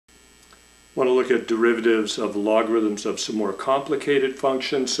Want to look at derivatives of logarithms of some more complicated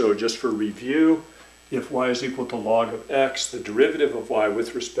functions. So just for review, if y is equal to log of x, the derivative of y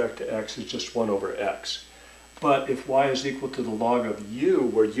with respect to x is just 1 over x. But if y is equal to the log of u,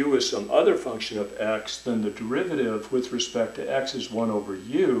 where u is some other function of x, then the derivative with respect to x is 1 over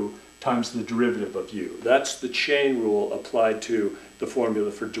u times the derivative of u. That's the chain rule applied to the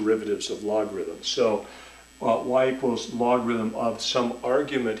formula for derivatives of logarithms. So y equals logarithm of some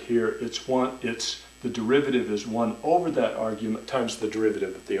argument here, the derivative is 1 over that argument times the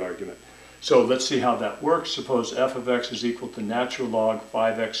derivative of the argument. So let's see how that works. Suppose f of x is equal to natural log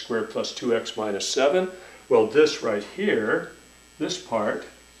 5x squared plus 2x minus 7. Well, this right here, this part,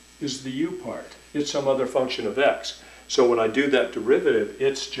 is the u part. It's some other function of x. So when I do that derivative,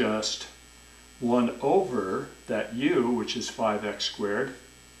 it's just 1 over that u, which is 5x squared,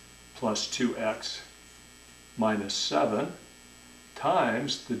 plus 2x minus 7,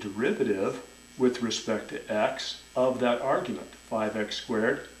 times the derivative with respect to x of that argument, 5x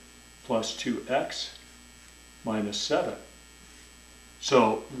squared plus 2x minus 7.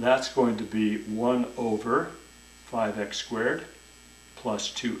 So that's going to be 1 over 5x squared plus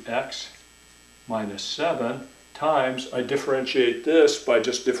 2x minus 7 times, I differentiate this by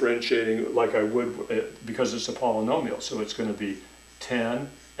just differentiating like I would because it's a polynomial. So it's going to be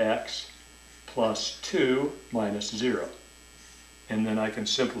 10x plus 2 minus 0. And then I can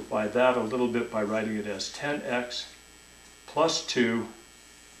simplify that a little bit by writing it as 10x plus 2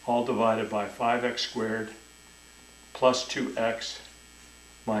 all divided by 5x squared plus 2x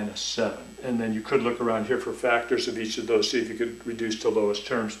minus 7. And then you could look around here for factors of each of those, see if you could reduce to lowest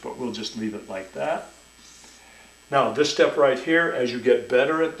terms, but we'll just leave it like that. Now this step right here, as you get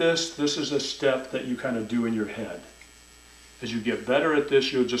better at this is a step that you kind of do in your head. As you get better at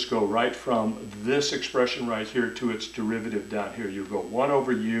this, you'll just go right from this expression right here to its derivative down here. You'll go 1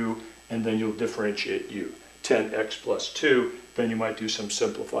 over u, and then you'll differentiate u. 10x plus 2, then you might do some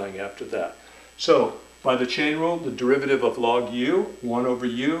simplifying after that. So, by the chain rule, the derivative of log u, 1 over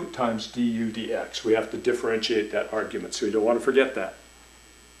u times du dx. We have to differentiate that argument, so you don't want to forget that.